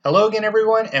Hello again,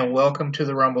 everyone, and welcome to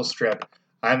the Rumble Strip.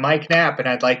 I'm Mike Knapp, and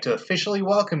I'd like to officially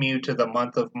welcome you to the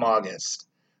month of August.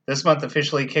 This month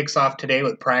officially kicks off today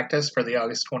with practice for the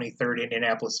August 23rd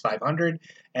Indianapolis 500,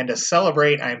 and to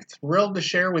celebrate, I'm thrilled to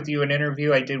share with you an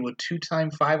interview I did with two-time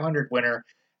 500 winner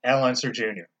Unser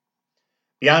Jr.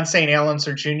 Beyond saying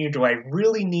Unser Jr., do I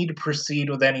really need to proceed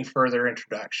with any further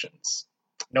introductions?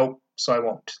 Nope, so I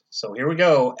won't. So here we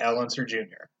go, Unser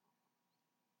Jr.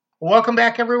 Welcome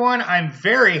back, everyone. I'm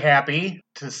very happy,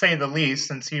 to say the least,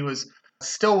 since he was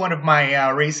still one of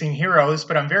my racing heroes,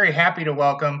 but I'm very happy to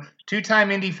welcome two-time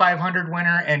Indy 500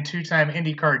 winner and two-time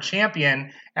IndyCar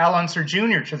champion, Unser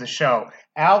Jr. to the show.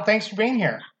 Al, thanks for being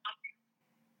here.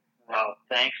 Well,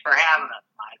 thanks for having us,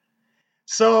 Mike.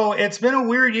 So it's been a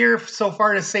weird year so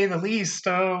far, to say the least.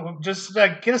 Just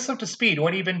get us up to speed.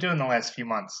 What have you been doing the last few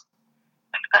months?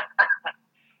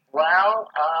 Well,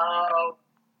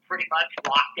 pretty much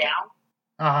lockdown.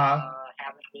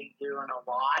 Haven't been doing a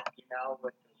lot,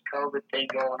 with this COVID thing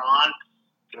going on.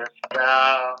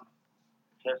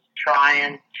 Just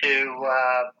trying to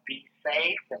be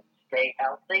safe and stay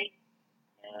healthy,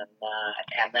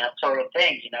 and that sort of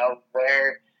thing.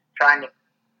 We're trying to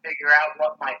figure out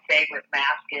what my favorite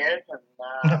mask is, and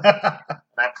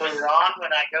I put it on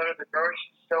when I go to the grocery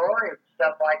store and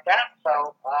stuff like that.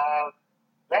 So,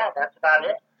 yeah, that's about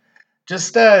it.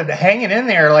 Just hanging in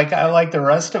there like the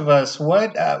rest of us.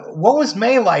 What was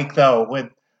May like, though, with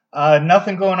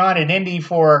nothing going on in Indy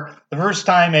for the first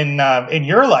time in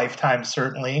your lifetime,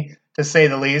 certainly, to say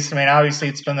the least? I mean, obviously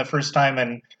it's been the first time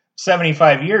in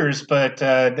 75 years, but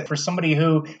for somebody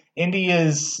who Indy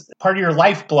is part of your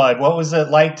lifeblood, what was it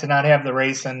like to not have the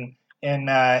race in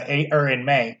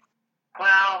May?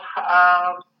 Well,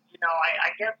 I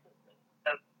guess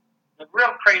the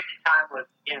real crazy time was,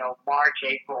 March,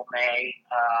 April, May,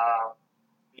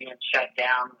 being shut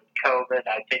down with COVID.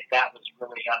 I think that was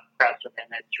really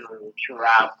unprecedented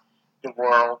throughout the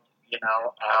world.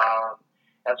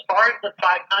 As far as the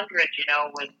 500,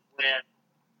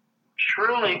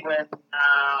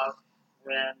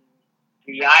 when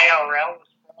the IRL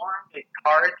was formed, the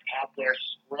cards had their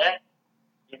split.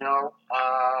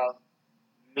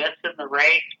 Missing the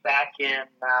race back in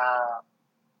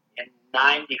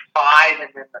 '95,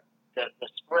 and then the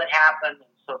split happened,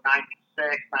 and so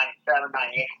 '96, '97,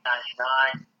 '98,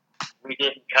 '99, we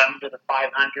didn't come to the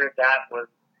 500. That was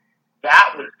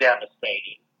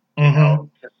devastating,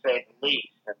 to say the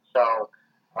least. And so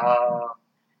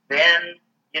then,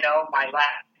 my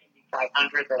last Indy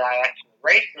 500 that I actually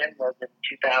raced in was in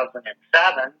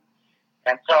 2007,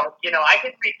 and so I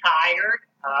get retired.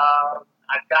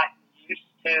 I've gotten used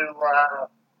to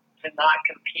not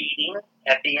competing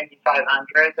at the Indy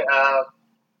 500.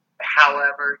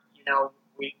 However,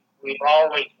 we've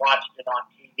always watched it on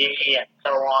TV and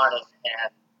so on,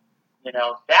 and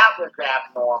that was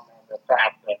abnormal, the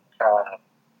fact that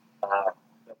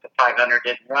the 500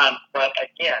 didn't run. But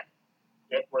again,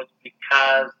 it was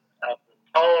because of the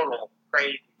total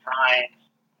crazy times,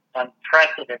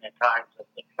 unprecedented times of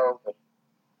the COVID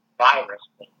virus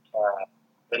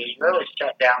that he really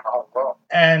shut down the whole world.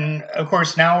 And of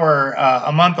course, now we're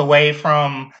a month away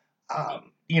from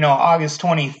August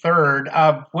 23rd.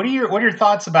 What are your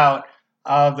thoughts about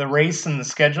the race and the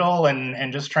schedule,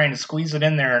 and just trying to squeeze it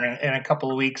in there in a couple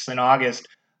of weeks in August?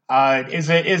 Is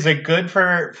it good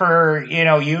for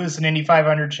you as an Indy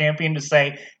 500 champion to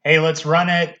say, hey, let's run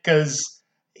it? Because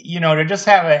to just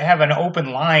have an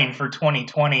open line for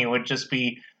 2020 would just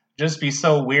be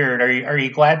so weird. Are you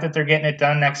glad that they're getting it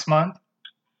done next month?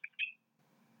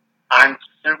 I'm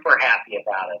super happy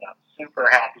about it. I'm super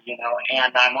happy,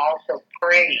 and I'm also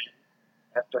praying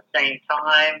at the same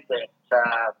time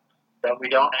that we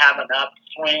don't have an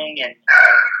upswing and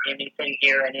anything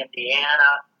here in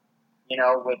Indiana,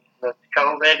 with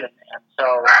COVID, and so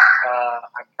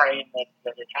I'm praying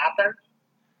that it happens,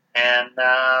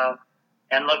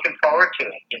 and looking forward to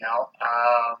it.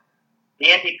 The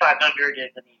Indy 500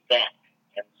 is an event,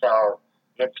 and so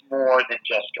it's more than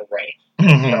just a race.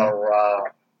 Mm-hmm. So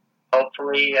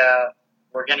hopefully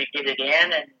we're going to get it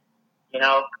in, and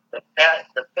the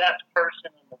best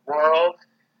person in the world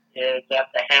is at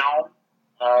the helm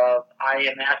of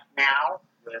IMS now,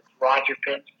 with Roger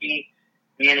Penske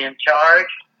being in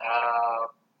charge.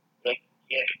 It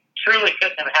truly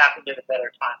couldn't have happened at a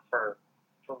better time for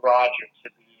Roger to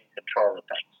be in control of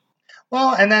things.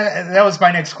 Well, and that was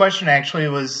my next question. Actually,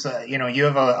 was you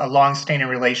have a long-standing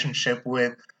relationship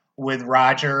with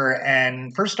Roger,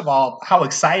 and first of all, how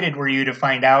excited were you to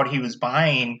find out he was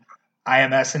buying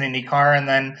IMS and IndyCar, and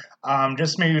then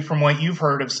just maybe from what you've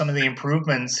heard of some of the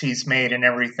improvements he's made and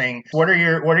everything, what are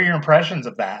your impressions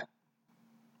of that?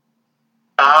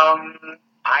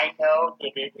 I know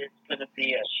that it is going to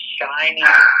be a shining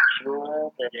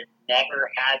jewel that it never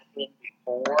has been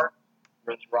before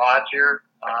with Roger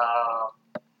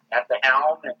at the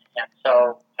helm, and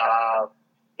so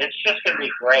it's just going to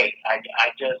be great.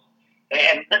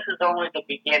 And this is only the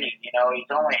beginning. You know, he's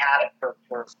only had it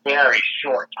for a very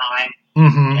short time,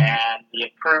 and the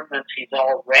improvements he's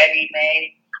already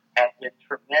made have been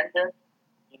tremendous.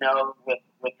 You know,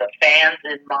 with the fans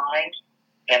in mind,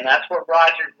 and that's what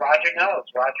Roger knows.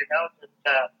 Roger knows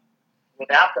that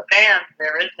without the fans,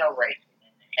 there is no racing,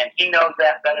 and he knows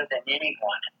that better than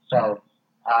anyone. So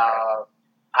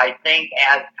I think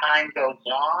as time goes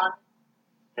on,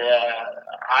 the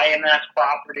IMS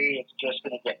property is just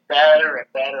going to get better and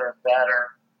better and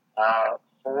better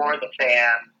for the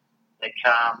fans that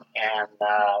come and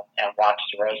watch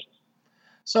the races.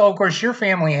 So, of course, your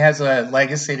family has a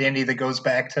legacy at Indy that goes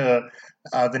back to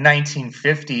the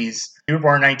 1950s. You were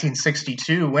born in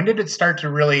 1962. When did it start to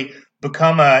really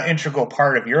become an integral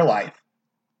part of your life?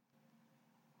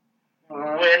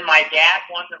 When my dad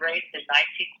won the race in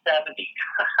 1970.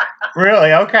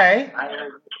 Really? Okay.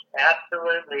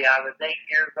 Absolutely. I was 8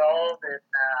 years old, and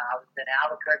I was in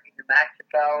Albuquerque, New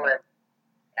Mexico,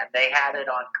 and they had it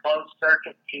on closed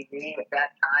circuit TV at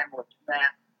that time, which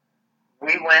meant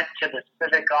we went to the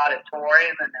Civic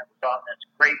Auditorium, and it was on this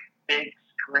great big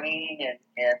screen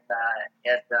in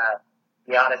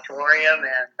the auditorium,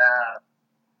 and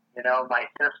you know, my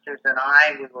sisters and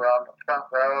I, we were on the front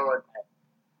row, and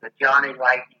the Johnny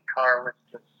Lightning car was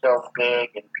just so big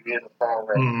and beautiful,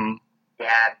 and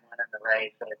Dad winning the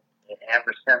race. And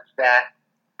ever since that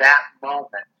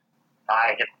moment,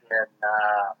 I have been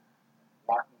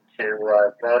wanting to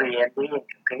go to Indy and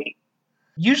compete.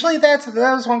 Usually that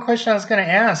was one question I was going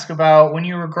to ask about when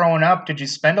you were growing up. Did you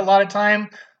spend a lot of time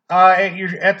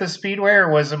at the Speedway, or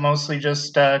was it mostly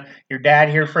just your dad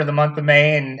here for the month of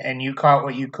May and you caught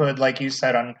what you could, like you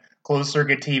said, on closed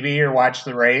circuit TV or watch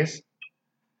the race?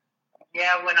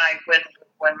 Yeah, when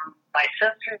my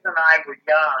sisters and I were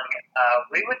young,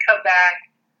 we would come back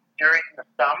during the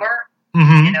summer,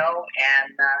 you know,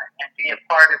 and be a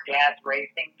part of Dad's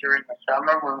racing during the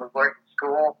summer when we weren't in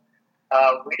school.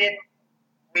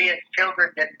 We as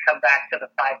children didn't come back to the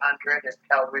 500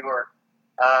 until we were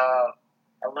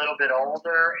a little bit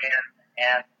older,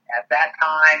 and at that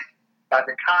time, by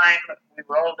the time we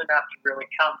were old enough to really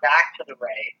come back to the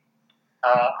race,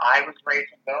 I was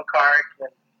racing go-karts,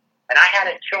 and I had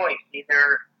a choice.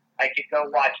 Either I could go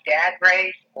watch Dad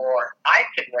race or I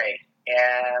could race,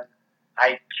 and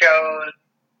I chose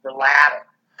the latter.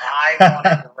 I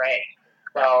wanted to race.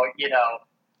 So, you know,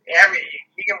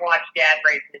 you can watch Dad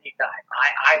race anytime.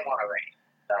 I want to race.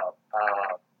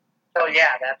 So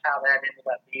yeah, that's how that ended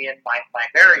up being. My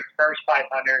very first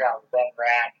 500 I was ever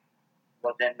at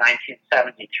was in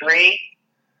 1973,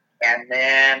 and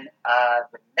then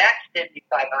the next Indy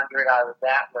 500 I was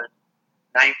at was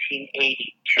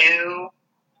 1982,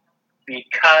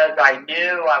 because I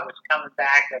knew I was coming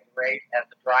back as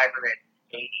a driver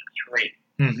in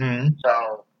 '83.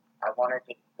 So I wanted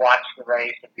to watch the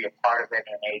race and be a part of it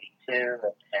in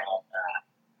 '82,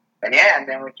 and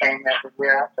then we came every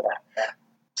year after that. Yeah.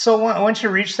 So once you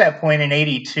reached that point in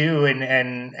 '82,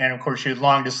 and of course you had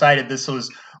long decided this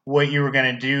was what you were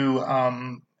going to do,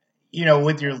 you know,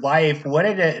 with your life, what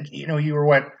did it? You know, you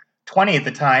were 20 at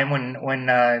the time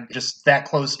when just that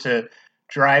close to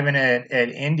driving at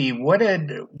Indy. What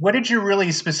did you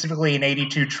really specifically in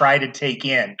 '82 try to take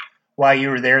in while you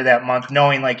were there that month,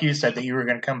 knowing, like you said, that you were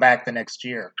going to come back the next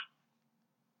year?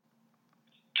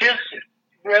 Just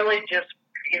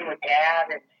being with Dad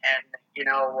and you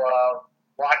know,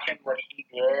 watching what he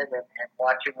did and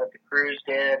watching what the crews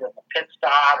did and the pit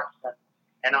stops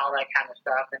and all that kind of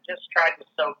stuff, and just tried to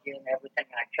soak in everything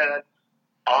I could.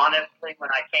 Honestly, when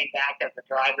I came back as a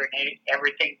driver,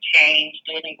 everything changed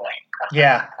anyway.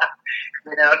 Yeah.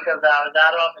 You know, because I was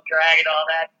out on the drag and all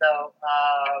that. So,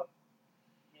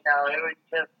 you know, it was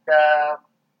just,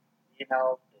 you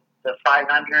know, the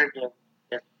 500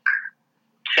 is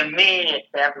to me,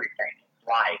 it's everything. It's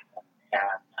life.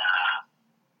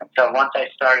 And so once I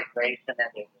started racing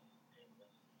it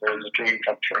was a dream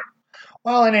come true.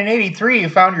 Well, and in '83, you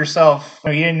found yourself,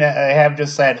 you didn't have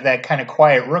just that kind of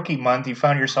quiet rookie month. You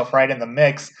found yourself right in the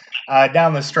mix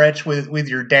down the stretch with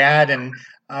your dad and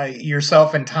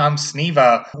yourself and Tom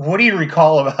Sneva. What do you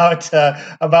recall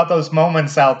about those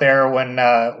moments out there when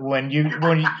you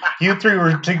three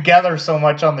were together so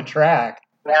much on the track?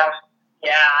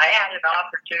 Yeah, I had an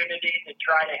opportunity to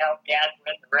try to help Dad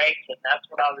win the race, and that's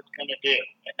what I was going to do,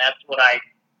 and that's what I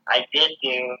did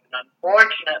do. And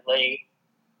unfortunately,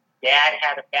 Dad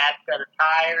had a bad set of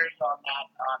tires on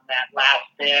that last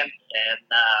stint, and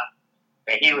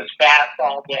he was fast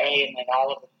all day, and then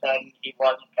all of a sudden he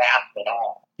wasn't fast at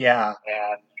all. Yeah.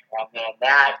 And then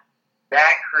that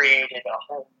created a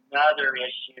whole nother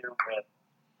issue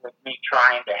with me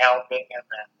trying to help him,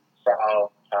 and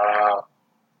so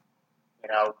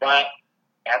but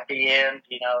at the end,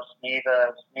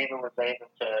 Sneva was able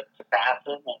to pass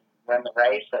him and win the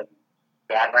race, and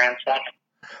Dad ran second.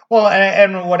 Well,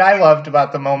 and what I loved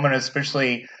about the moment,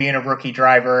 especially being a rookie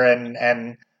driver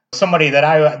and somebody that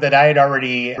I had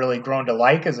already really grown to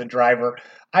like as a driver,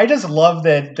 I just love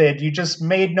that you just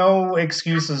made no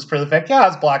excuses for the fact, yeah, I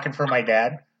was blocking for my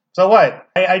dad. So what?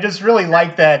 I just really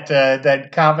like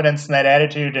that confidence and that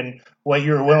attitude and what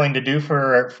you were willing to do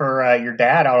for your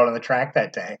dad out on the track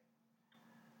that day.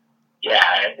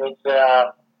 Yeah, it was.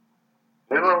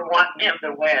 We were wanting him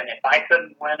to win. If I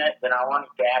couldn't win it, then I wanted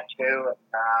Dad to.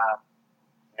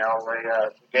 And we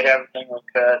did everything we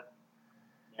could,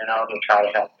 to try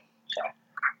to help him. So.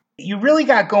 You really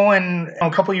got going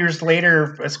a couple years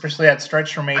later, especially that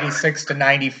stretch from 86 to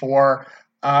 94.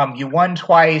 You won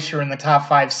twice. You're in the top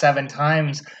 5 7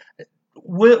 times.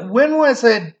 When was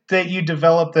it that you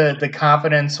developed the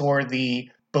confidence or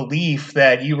the belief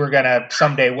that you were going to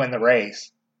someday win the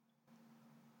race?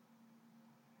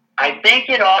 I think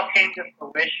it all came to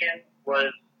fruition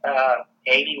was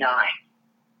 89.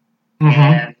 Mm-hmm.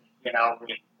 And,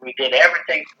 we did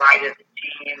everything right as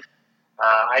a team.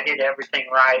 I did everything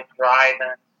right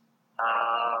driving,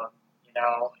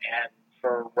 and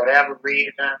for whatever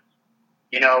reason,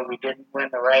 we didn't win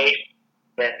the race.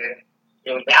 It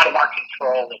was out of our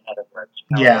control, in other words.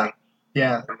 Yeah. We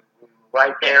were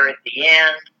right there at the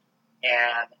end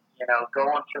and,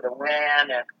 going for the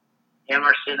win, and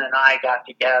Emerson and I got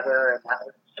together, and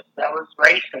that was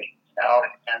racing,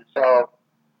 and so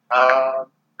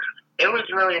it was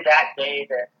really that day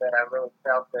that I really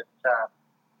felt that,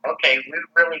 okay, we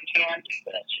really can do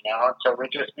this, and so we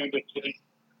just need to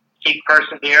keep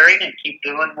persevering and keep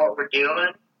doing what we're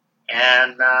doing,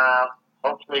 and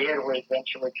hopefully it will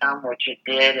eventually come, which it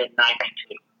did in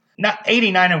 92. Now,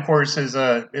 89, of course, is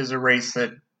a race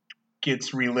that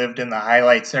gets relived in the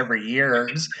highlights every year.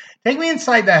 Just take me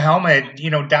inside the helmet,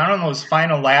 down on those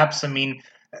final laps. I mean,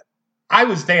 I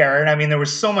was there, and I mean, there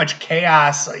was so much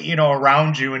chaos,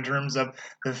 around you in terms of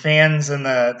the fans and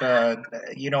the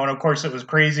and of course it was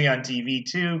crazy on TV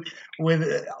too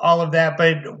with all of that.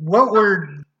 But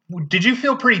did you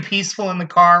feel pretty peaceful in the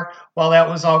car while that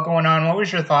was all going on? What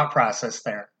was your thought process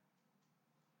there?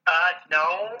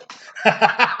 No.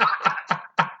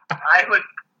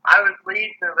 I was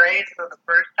leading the race for the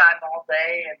first time all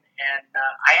day, and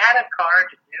I had a car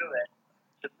to do it,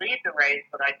 to lead the race,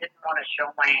 but I didn't want to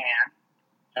show my hand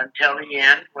until the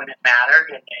end when it mattered,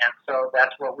 and so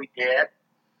that's what we did.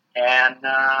 And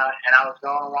I was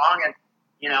going along, and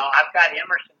I've got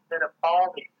Emerson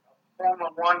Fittipaldi, a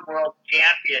Formula One world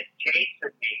champion,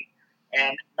 chasing me,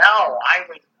 and no, I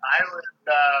was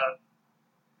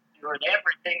doing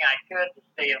everything I could to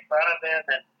stay in front of him,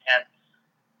 and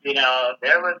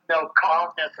there was no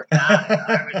calmness about it.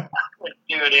 I was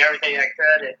doing everything I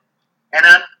could. And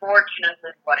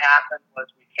unfortunately, what happened was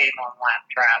we came on lap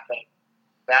traffic.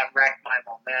 That wrecked my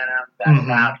momentum. That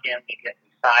allowed him to get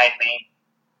beside me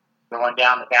going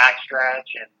down the backstretch.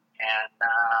 And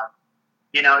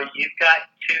you've got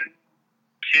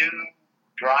two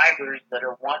drivers that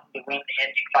are wanting to win the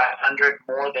Indy 500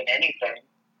 more than anything.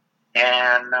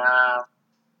 And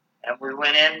we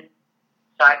went in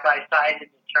side by side into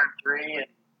turn 3, and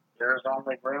there was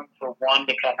only room for one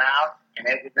to come out, and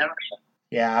it was Emerson.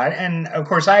 Yeah, and of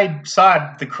course I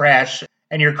saw the crash,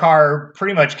 and your car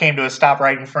pretty much came to a stop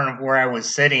right in front of where I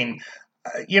was sitting.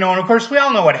 And of course we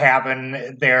all know what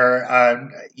happened there.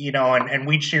 And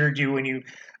we cheered you when you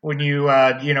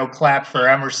clapped for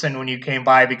Emerson when you came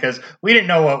by, because we didn't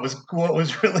know what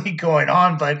was really going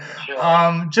on. But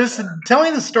just tell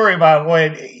me the story about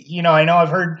what I know I've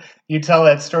heard you tell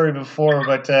that story before,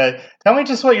 but tell me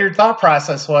just what your thought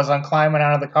process was on climbing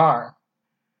out of the car.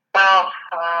 Well,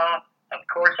 of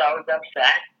course I was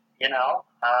upset.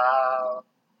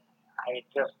 I had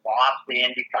just lost the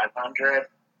Indy 500.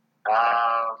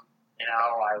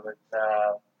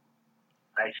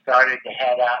 I started to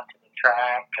head out to the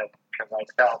track because I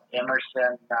felt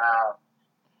Emerson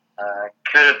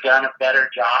could have done a better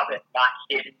job at not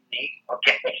hitting me.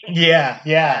 Okay. Yeah.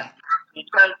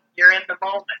 Because you're in the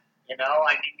moment.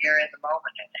 You're in the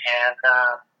moment,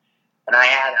 and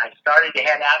I started to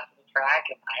head out to the track,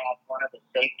 and I had one of the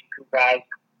safety crew guys,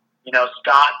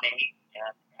 stop me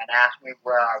and ask me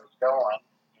where I was going,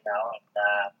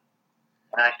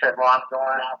 and I said, well, I'm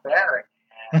going out there,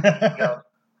 and he goes,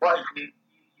 what, you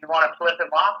want to flip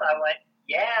him off? I went,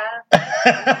 yes.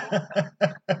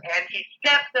 And he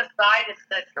stepped aside and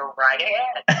said, go right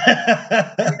ahead.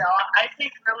 I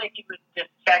think really he was just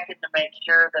checking to make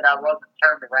sure that I wasn't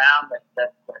turned around,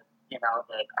 that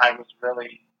I was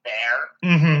really there,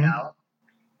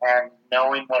 and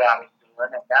knowing what I was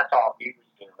doing, and that's all he was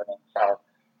doing. And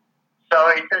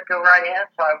so he said, go right ahead.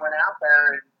 So I went out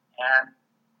there, and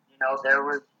there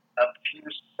was a few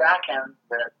seconds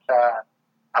that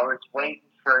I was waiting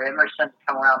for Emerson to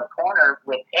come around the corner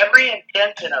with every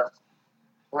intention of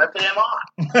flipping him off.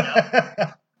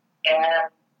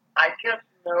 And I just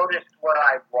noticed what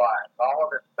I was. All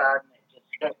of a sudden, it just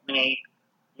hit me.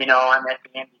 I'm at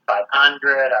the Indy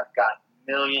 500. I've got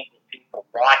millions of people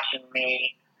watching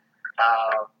me.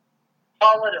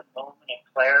 Call it a moment of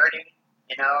clarity,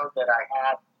 that I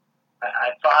had.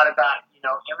 I thought about,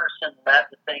 Emerson led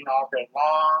the thing all day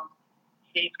long.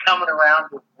 He's coming around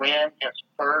to win his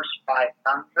first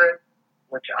 500,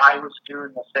 which I was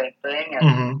doing the same thing.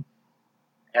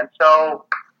 And so,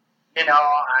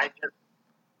 I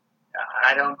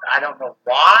don't know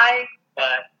why,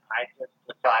 but I just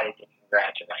decided to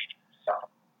congratulate him. So,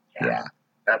 yeah.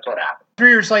 That's what happened. 3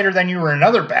 years later, then you were in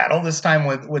another battle, this time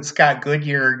with Scott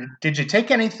Goodyear. Did you take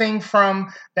anything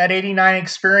from that 89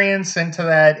 experience into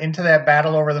that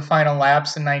battle over the final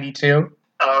laps in 92?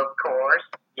 Of course,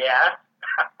 yes.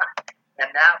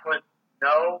 And that was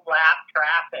no lap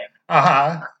traffic.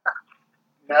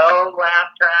 No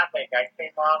lap traffic. I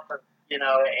came off of,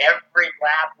 every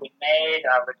lap we made,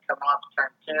 I would come off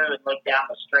turn 2 and look down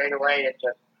the straightaway and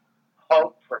just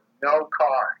hope for no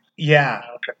cars. Yeah.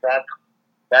 Because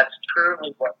that's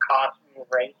truly what cost me a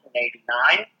race in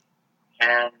 89.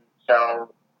 And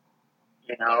so,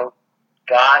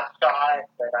 God saw it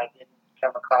that I didn't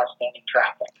come across any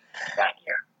traffic that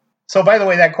year. So, by the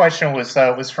way, that question was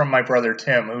from my brother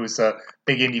Tim, who's a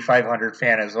big Indy 500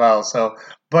 fan as well. So,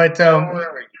 but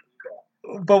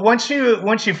once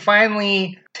you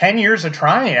finally 10 years of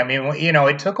trying, I mean,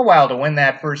 it took a while to win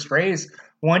that first race.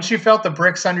 Once you felt the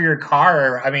bricks under your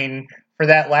car, I mean, for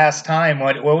that last time,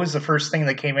 what was the first thing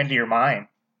that came into your mind?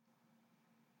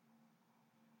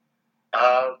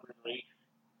 Relief.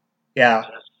 Yeah.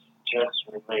 Just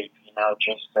relief.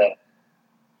 Just that.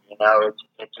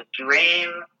 It's a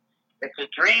dream. It's a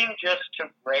dream just to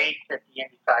race at the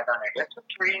Indy 500. It's a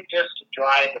dream just to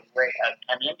drive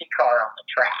an Indy car on the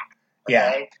track.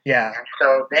 Okay? Yeah. And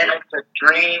so then it's a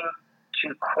dream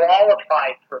to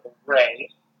qualify for the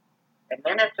race, and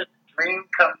then it's a dream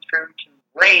come true to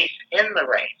race in the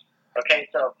race. Okay,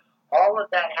 so all of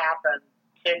that happened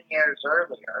 10 years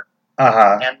earlier.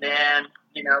 And then,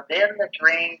 then the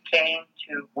dream came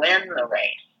to win the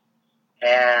race.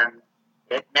 And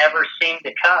it never seemed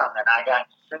to come. And I got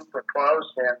super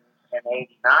close in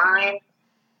 89,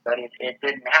 but it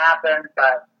didn't happen.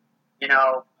 But,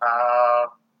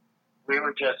 we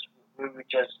were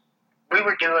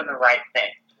doing the right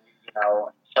things,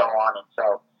 and so on. And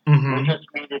so we just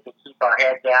needed to keep our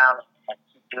head down and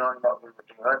keep doing what we were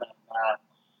doing.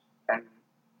 And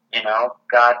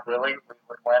God willing, we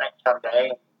would win it someday.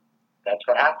 And that's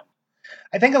what happened.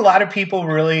 I think a lot of people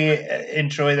really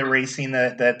enjoy the racing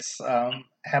that's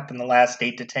happened the last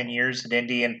 8 to 10 years at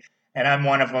Indy, and I'm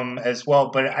one of them as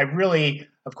well. But I really,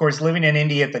 of course, living in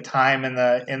Indy at the time in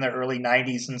the early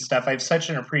 90s and stuff, I have such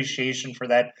an appreciation for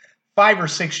that 5 or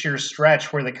 6 year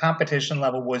stretch where the competition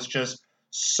level was just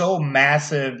so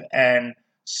massive and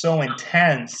so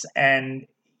intense. And,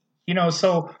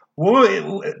 so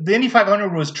the Indy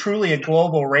 500 was truly a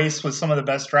global race with some of the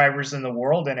best drivers in the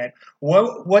world in it.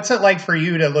 What's it like for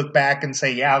you to look back and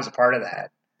say, yeah, I was a part of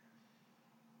that?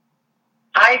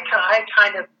 I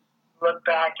kind of look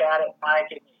back at it,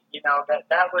 Mike, and,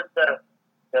 that was the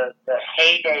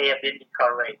heyday of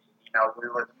IndyCar racing. We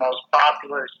were the most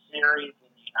popular series in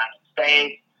the United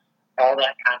States, all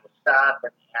that kind of stuff,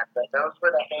 and those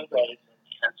were the heydays.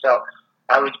 And so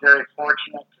I was very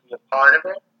fortunate to be a part of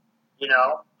it,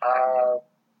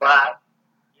 but,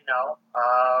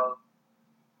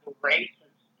 the race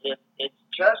it's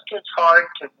just as hard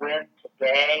to win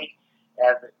today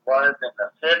as it was in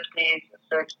the 50s, the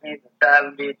 60s, the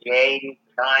 70s, the 80s,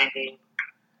 the 90s,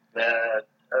 the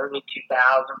early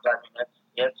 2000s. I mean,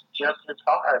 it's just as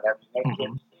hard. I mean,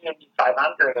 it's the Indy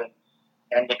 500,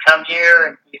 and to come here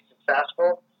and be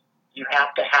successful, you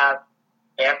have to have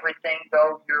everything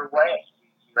go your way.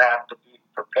 You have to be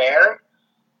prepared,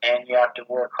 and you have to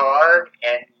work hard,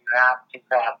 and you have to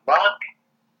have luck,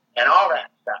 and all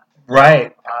that stuff.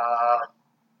 Right.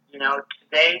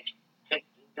 Today,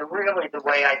 really the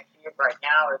way I see it right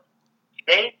now is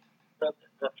today the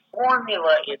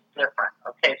formula is different.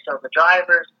 Okay, so the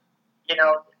drivers,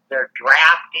 they're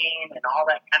drafting and all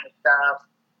that kind of stuff.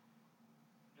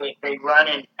 they run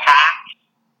in packs,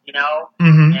 you know,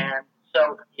 Mm-hmm. and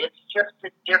so it's just a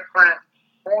different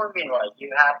formula.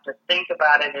 You have to think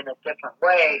about it in a different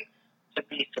way to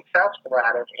be successful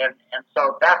at it, and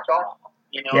so that's all.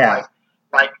 You know, Yeah.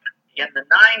 like in the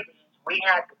 '90s, we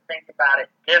had to think about it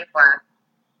different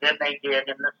than they did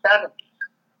in the '70s.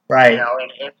 Right. You know,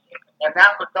 and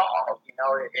that was all. You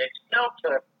know, it still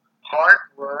took hard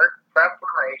work,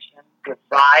 preparation,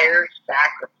 desire,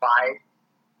 sacrifice,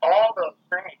 all those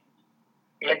things.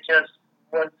 It just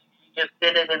was. You just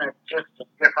did it in just a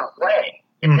different way.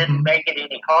 It didn't make it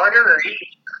any harder or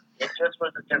easier. It just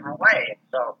was a different way. And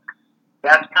so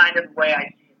that's kind of the way I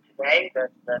see it today.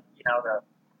 That you know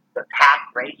the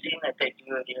pack racing that they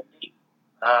do at Indy.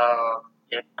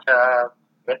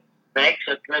 It makes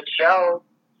a good show.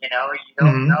 You know, you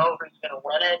don't know who's going to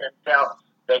win it until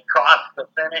they cross the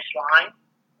finish line,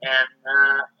 and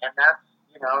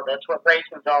that's what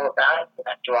racing's all about.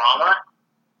 That drama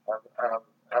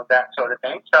of that sort of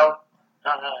thing. So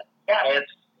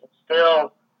it's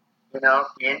still the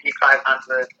Indy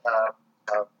 500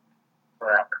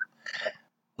 forever.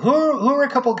 Who are a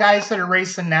couple guys that are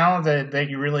racing now that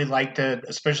you really like to,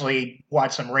 especially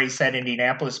watch them race at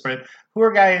Indianapolis? But who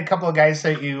are a couple of guys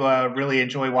that you really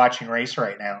enjoy watching race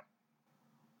right now?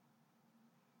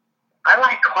 I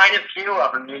like quite a few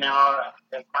of them. You know,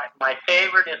 my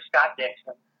favorite is Scott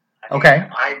Dixon. Okay.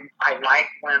 I like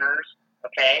winners.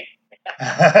 Okay.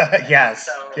 Yes.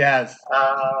 So, yes.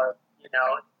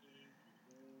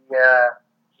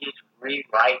 He's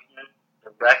rewriting the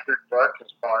record book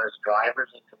as far as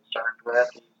drivers are concerned with.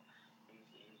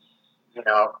 He's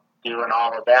doing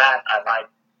all of that. I like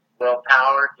Will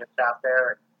Power gets out there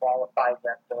and qualifies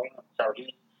that thing. So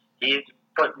he's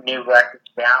putting new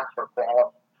records down for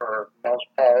most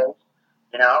poles,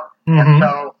 And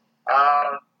so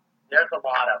there's a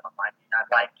lot of them. I mean, I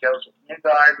like Joseph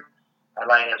Newgarden. I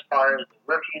like, as far as the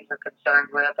rookies are concerned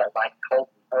with, I like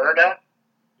Colton Herta.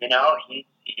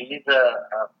 He's a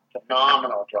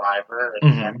phenomenal driver.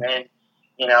 And then,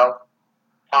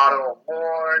 Otto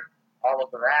Award,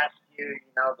 Oliver Askew,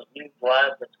 the new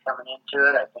blood that's coming into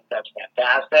it. I think that's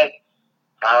fantastic.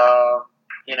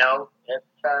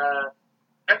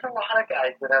 There's a lot of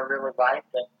guys that I really like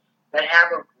that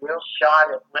have a real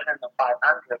shot at winning the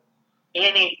 500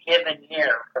 any given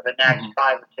year for the next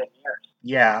 5 or 10 years.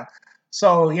 Yeah.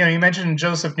 So, you mentioned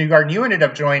Joseph Newgarden. You ended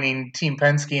up joining Team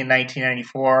Penske in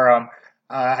 1994.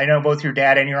 I know both your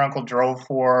dad and your uncle drove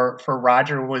for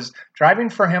Roger. Was driving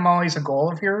for him always a goal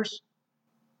of yours?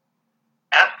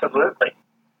 Absolutely.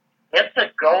 It's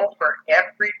a goal for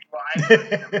every driver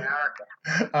in America.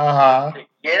 To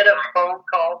get a phone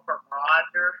call from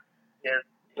Roger is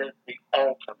the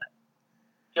ultimate.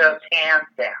 Just hands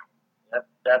down.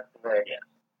 That's the way it is.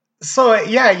 So,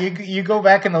 yeah, you go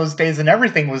back in those days and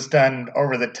everything was done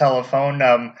over the telephone.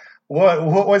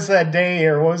 What was that day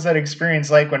or what was that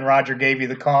experience like when Roger gave you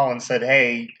the call and said,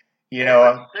 hey, It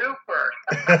was super.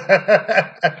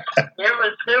 It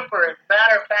was super. As a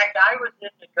matter of fact, I was in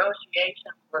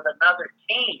negotiations with another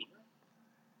team,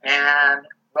 and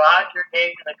Roger gave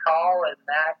me the call, and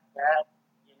that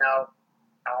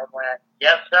I went,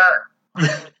 yes, sir. I'm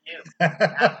with you.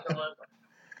 Absolutely.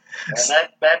 And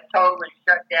that totally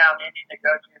shut down any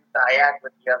negotiations I had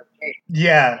with the other team.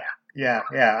 Yeah.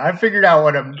 I figured out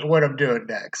what I'm doing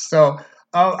next. So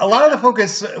a lot of the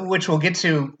focus, which we'll get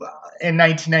to in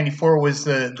 1994, was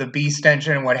the Beast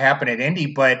engine and what happened at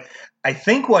Indy. But I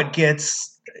think what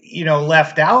gets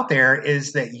left out there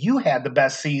is that you had the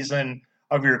best season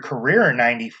of your career in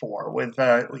 '94. With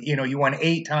you won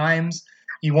 8 times,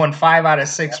 you won 5 out of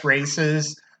 6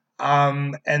 races.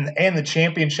 And the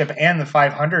championship and the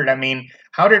 500. I mean,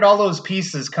 how did all those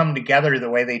pieces come together the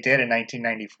way they did in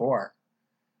 1994?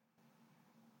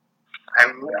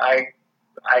 I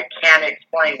can't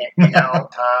explain it.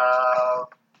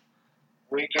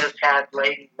 We just had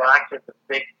lady luck as a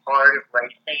big part of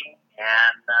racing,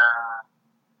 and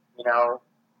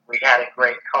we had a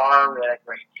great car, we had a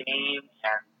great team,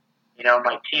 and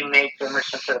my teammates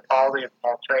Emerson Fittipaldi and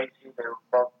Paul Tracy, they were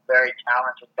both very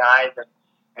talented guys, and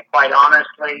quite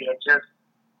honestly, it just,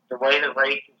 the way the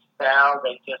races fell,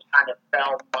 they just kind of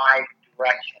fell my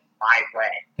direction, my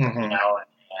way, and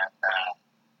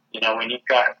when you've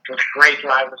got just great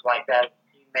drivers like that as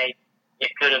teammates,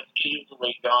 it could have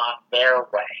easily gone their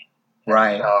way.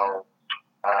 Right. So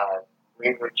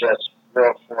we were just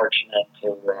real fortunate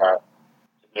to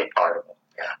be a part of it.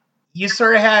 Yeah. You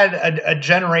sort of had a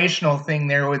generational thing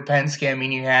there with Penske. I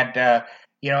mean, you had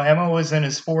Emma was in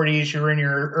his 40s, you were in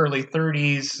your early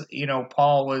 30s.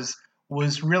 Paul was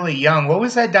really young. What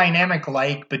was that dynamic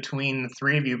like between the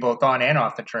three of you, both on and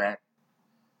off the track?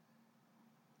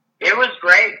 It was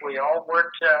great. We all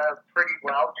worked pretty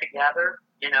well together,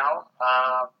 you know.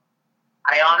 I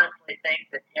honestly think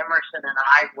that Emerson and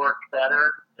I worked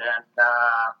better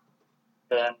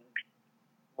than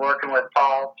working with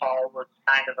Paul. Paul was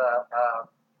kind of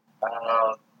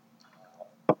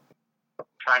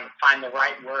trying to find the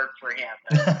right word for him.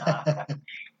 And,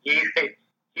 he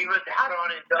was out on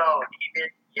his own. He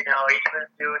didn't, he was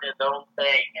doing his own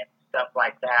thing and stuff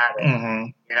like that.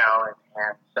 And,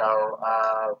 and so,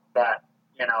 but,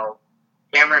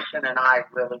 Emerson and I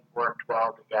really worked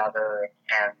well together.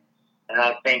 And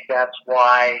I think that's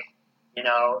why, in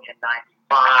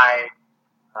 95,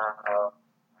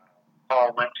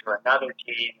 Paul went to another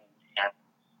team and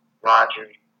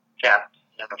Roger kept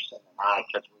Emerson and I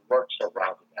because we worked so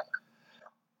well together.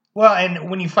 Well, and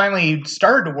when you finally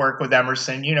started to work with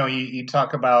Emerson, you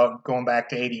talk about going back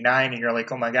to '89, and you're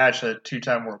like, oh my gosh, a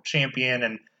two-time world champion,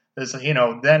 and this,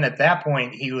 then at that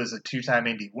point he was a two-time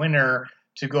Indy winner.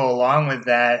 To go along with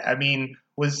that, I mean,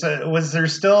 was there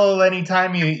still any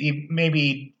time you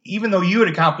maybe, even though you had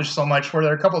accomplished so much, were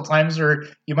there a couple of times where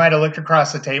you might have looked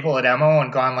across the table at Emo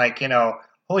and gone like,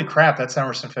 holy crap, that's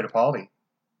Emerson Fittipaldi?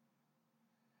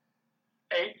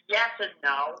 Yes and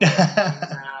no.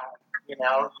 You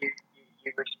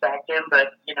respect him,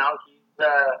 but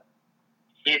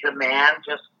he's a man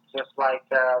just like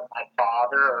my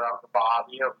father or Uncle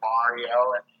Bobby or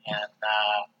Mario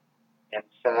and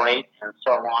Floyd and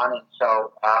so on. And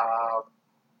so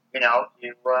he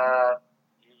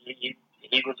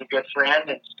was a good friend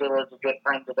and still is a good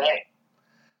friend today.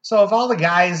 So of all the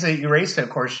guys that you raced, of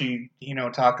course, you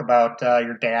talk about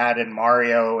your dad and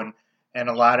Mario and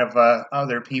a lot of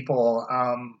other people.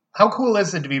 How cool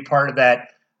is it to be part of that,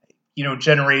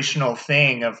 generational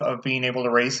thing of being able to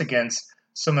race against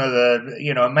some of the,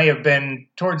 it may have been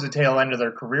towards the tail end of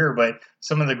their career, but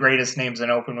some of the greatest names in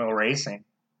open wheel racing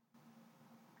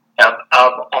of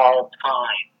all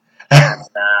time. And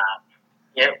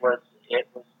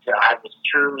I was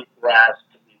truly blessed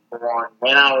to be born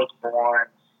when I was born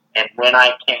and when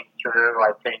I came through.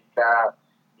 I think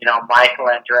Michael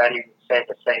Andretti would say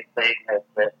the same thing that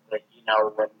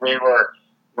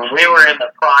when we were in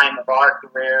the prime of our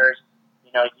careers,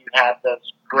 you had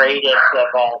those greatest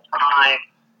of all time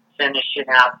finishing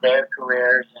out their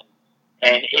careers,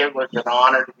 and it was an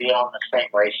honor to be on the same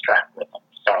racetrack with them.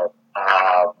 So,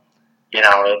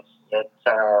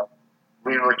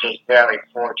 we were just very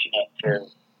fortunate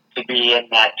to be in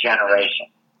that generation.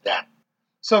 Yeah.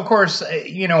 So, of course,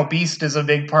 Beast is a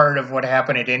big part of what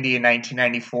happened at Indy in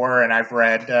 1994, and I've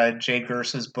read Jay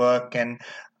Gers's book.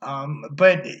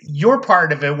 But your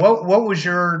part of it, what was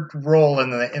your role in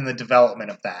the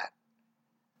development of that?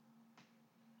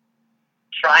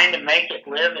 Trying to make it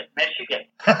live in Michigan.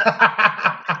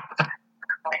 I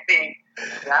mean,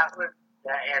 that was,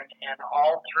 and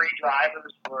all three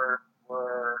drivers were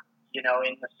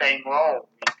in the same role.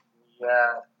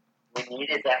 We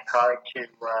needed that car to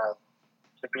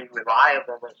be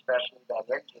reliable, especially that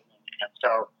engine. And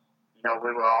so,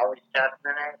 we were always testing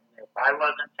it. And if I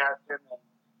wasn't testing, and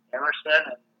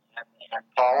Emerson and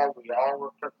Paul, we all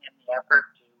were putting in the effort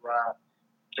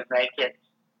to make it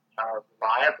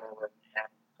reliable. And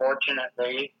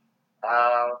fortunately, we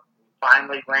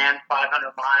finally ran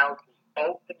 500 miles the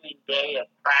opening day of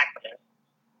practice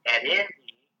at Indy.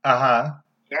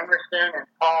 Emerson and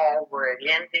Paul were at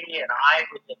Indy, and I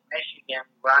was at Michigan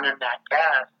running that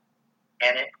test,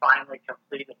 and it finally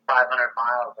completed 500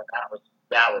 miles, and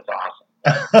that was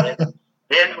awesome.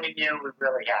 Then we knew we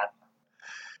really had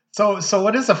something. So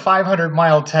what is a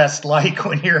 500-mile test like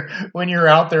when you're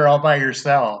out there all by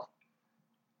yourself?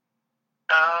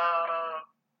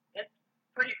 It's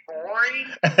pretty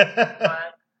boring,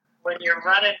 but when you're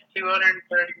running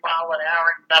 230 mile an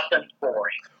hour, nothing's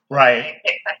boring. Right.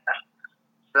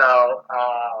 So,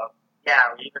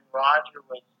 even Roger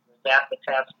was at the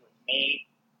test with me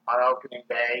on opening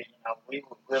day. We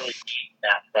were really needing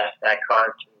that car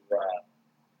to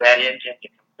that engine to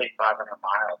complete 500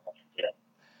 miles, and it did.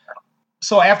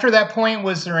 So after that point,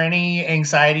 was there any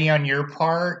anxiety on your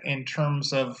part in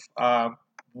terms of how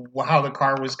the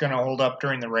car was going to hold up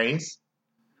during the race?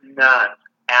 None.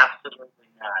 Absolutely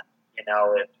none.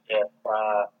 If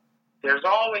there's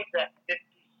always that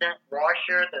 50-cent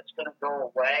washer that's going to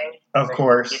go away. Of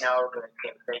course. That you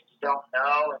don't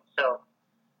know. And so,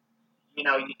 you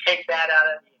take that out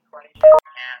of the equation.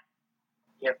 And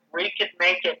if we could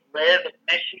make it live at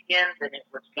Michigan, then it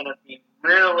was going to be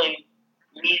really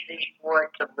easy for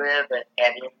it to live at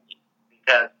Indy.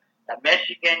 Because at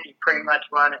Michigan, you pretty much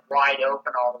run it wide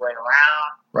open all the way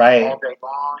around. Right. All day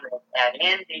long. At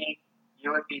Indy,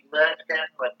 you would be lifting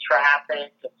with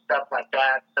traffic and stuff like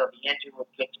that, so the engine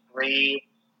would get to breathe.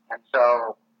 And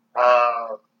so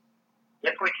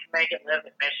if we can make it live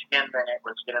in Michigan, then it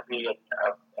was going to be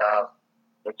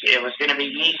it was going to be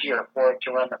easier for it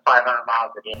to run the 500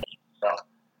 miles a day.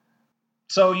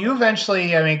 So you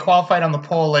eventually, qualified on the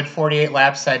pole, led 48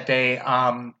 laps that day.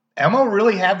 Emo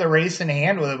really had the race in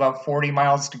hand with about 40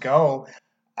 miles to go,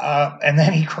 and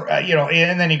then he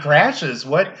crashes.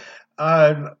 What?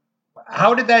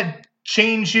 How did that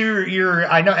change your?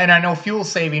 I know fuel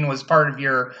saving was part of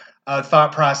your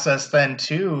thought process then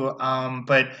too.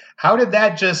 But how did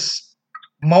that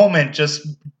moment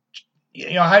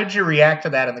how did you react to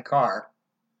that in the car?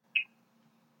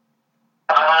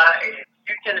 If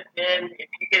you could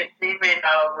have seen me, I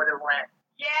would have went,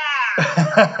 yeah!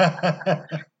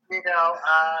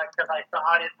 Because I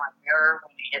saw it in my mirror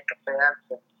when he hit the fence,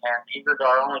 and he was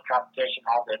our only competition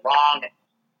all day long.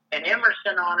 And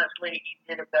Emerson, honestly, he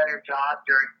did a better job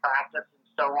during practice and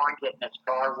so on, getting his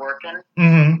car working.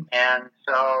 Mm-hmm. And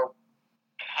so,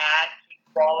 had he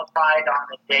qualified on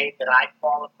the day that I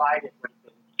qualified, it would have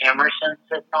been Emerson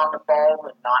sitting on the pole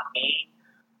and not me.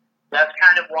 That's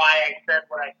kind of why I said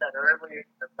what I said earlier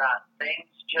about things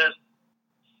just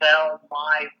fell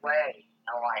my way.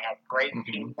 I had great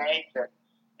teammates,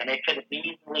 and it could have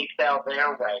easily fell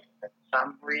their way. But for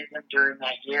some reason during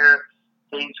that year,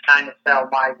 things kind of fell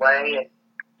my way. And,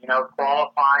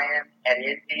 qualifying at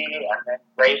Indy and then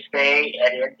race day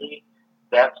at Indy,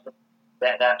 that's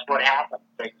what happened.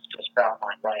 Things just fell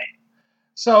my way.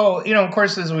 So, of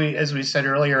course, as we said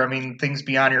earlier, things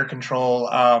beyond your control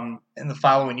in the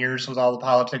following years with all the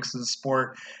politics of the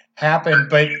sport happened.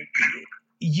 But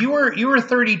you were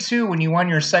 32 when you won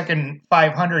your second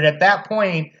 500. At that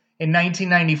point in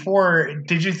 1994,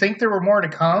 did you think there were more to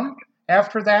come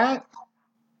after that?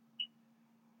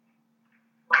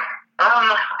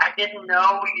 I didn't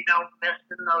know.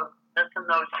 Missing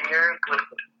those years with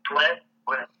the split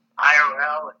with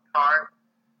IRL and CART,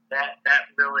 that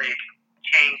really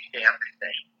changed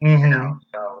everything. Mm-hmm.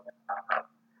 So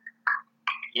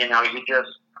you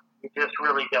just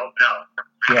really don't know.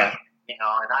 Yeah. And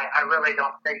I really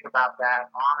don't think about that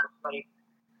honestly.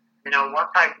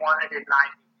 Once I won it in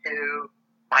 '92,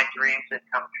 my dreams had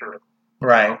come true.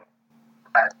 Right.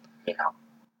 But,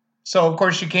 So, of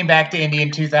course, you came back to Indy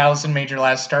in 2000, made your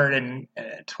last start in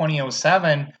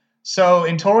 2007. So,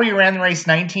 in total, you ran the race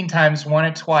 19 times, won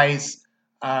it twice,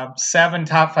 7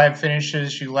 top 5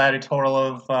 finishes. You led a total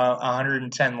of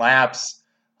 110 laps.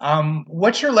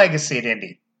 What's your legacy at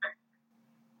Indy?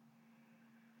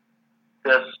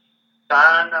 The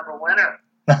son of a winner.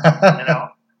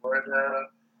 No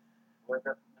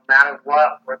matter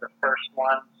what, we're the first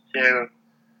ones to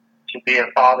be a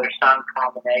father-son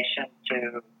combination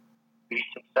to be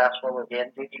successful with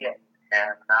Indy,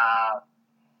 and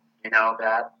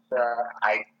that's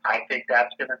I think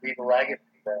that's going to be the legacy.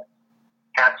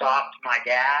 Hats off to my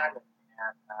dad,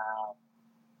 and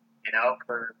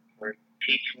for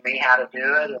teaching me how to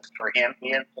do it, and for him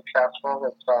being successful,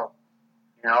 and so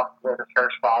we're the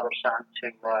first father-son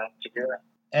to do it.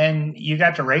 And you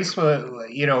got to race with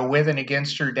and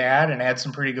against your dad, and had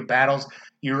some pretty good battles.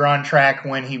 You were on track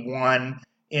when he won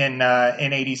in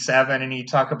 '87, and you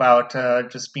talk about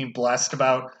just being blessed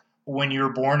about when you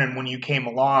were born and when you came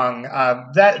along.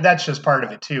 That's just part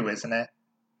of it too, isn't it?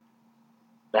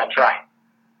 That's right.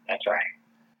 That's right.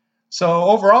 So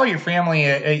overall, your family,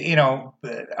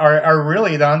 are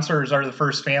really the Unsers are the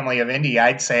first family of Indy,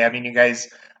 I'd say. You guys,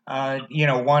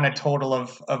 won a total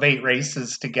of 8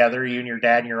 races together, you and your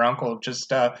dad and your uncle.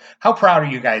 Just how proud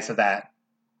are you guys of that?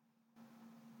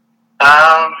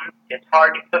 It's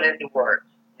hard to put into words.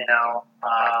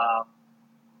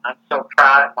 I'm so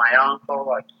proud of my uncle.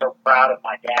 I'm so proud of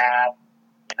my dad.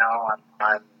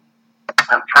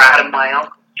 I'm proud of my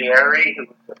uncle Jerry, who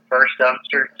was the first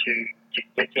Unser to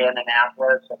get to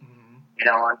Indianapolis. And,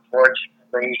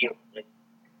 unfortunately,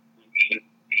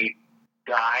 he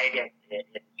died at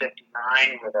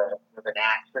 59 with an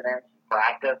accident in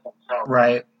practice. And so,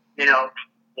 right.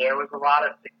 There was a lot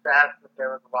of success, but there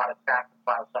was a lot of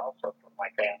sacrifice also from my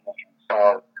family. And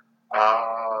so,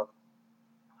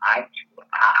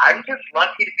 I'm just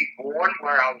lucky to be born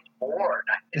where I was born.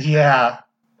 Yeah.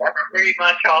 That's pretty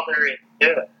much all there is to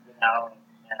it,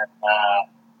 And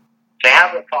to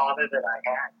have the father that I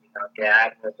had,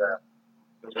 Dad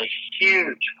was a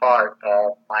huge part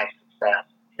of my success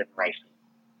in racing.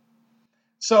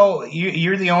 So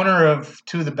you're the owner of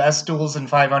 2 of the best duels in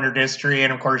 500 history,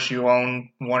 and of course you own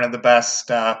one of the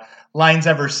best lines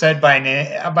ever said by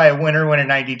a winner when in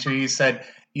 '92. You said,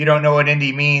 "You don't know what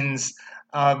Indy means."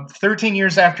 13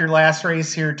 years after your last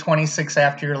race here, 26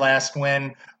 after your last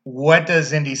win, what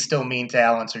does Indy still mean to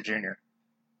Unser Jr.?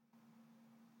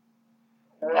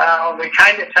 Well, we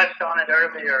kind of touched on it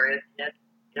earlier.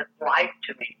 It's life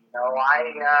to me. You know,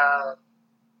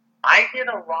 I did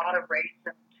a lot of racing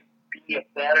to be a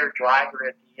better driver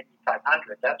at the Indy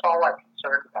 500. That's all I'm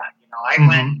concerned about. You know, I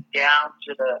went down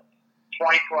to the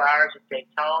 24 Hours of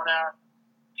Daytona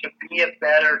to be a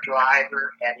better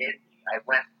driver at Indy. I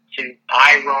went to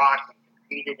IROC and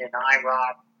competed in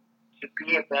IROC to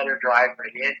be a better driver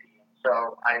at Indy.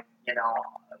 So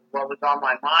what was on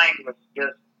my mind was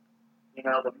just,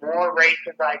 the more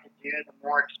races I could do, the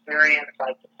more experience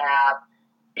I could have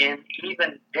in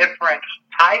even different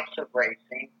types of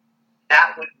racing,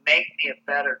 that would make me a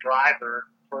better driver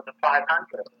for the 500.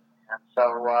 And so,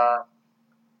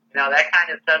 that kind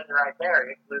of says it right there.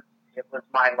 It was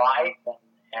my life,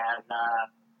 and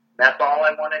that's all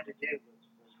I wanted to do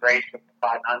was race at the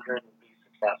 500 and be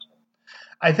successful.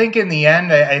 I think in the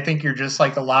end, I think you're just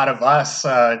like a lot of us,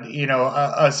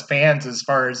 us fans, as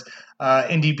far as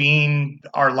Indy being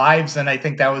our lives. And I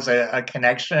think that was a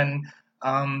connection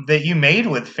that you made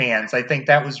with fans. I think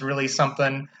that was really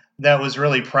something that was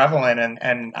really prevalent,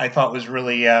 and I thought was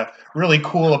really really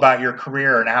cool about your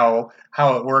career and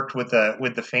how it worked with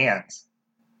the fans.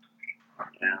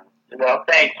 Yeah. Well,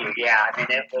 thank you. Yeah, I mean,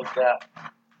 it was.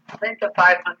 I think the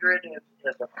 500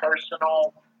 is a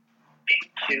personal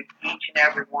to each and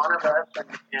every one of us, and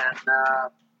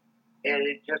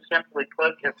it just simply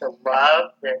put, it's a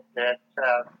love that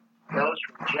goes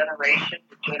from generation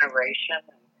to generation,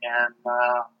 and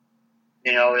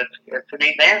it's an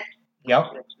event. Yep.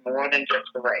 It's more than just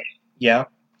a race. Yeah,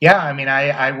 I mean,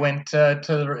 I went to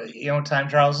time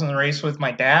trials in the race with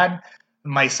my dad.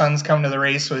 My son's come to the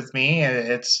race with me.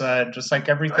 It's just like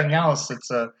everything else.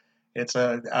 It's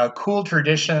a cool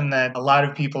tradition that a lot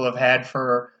of people have had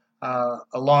for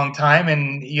a long time,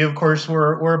 and you, of course,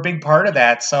 were a big part of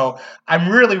that. So I'm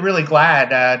really, really glad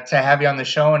to have you on the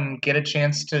show and get a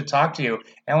chance to talk to you.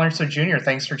 Unser Jr.,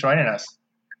 thanks for joining us.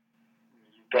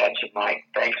 You betcha, Mike.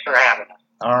 Thanks for having us.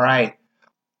 All right.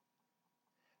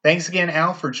 Thanks again,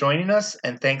 Al, for joining us,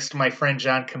 and thanks to my friend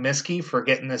John Comiskey for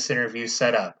getting this interview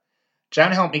set up.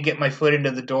 John helped me get my foot into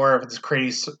the door of this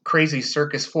crazy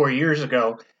circus 4 years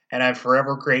ago, and I'm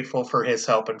forever grateful for his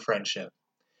help and friendship.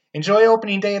 Enjoy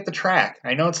opening day at the track.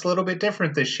 I know it's a little bit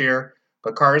different this year,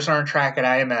 but cars are on track at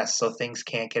IMS, so things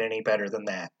can't get any better than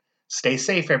that. Stay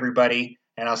safe, everybody,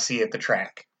 and I'll see you at the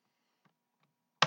track.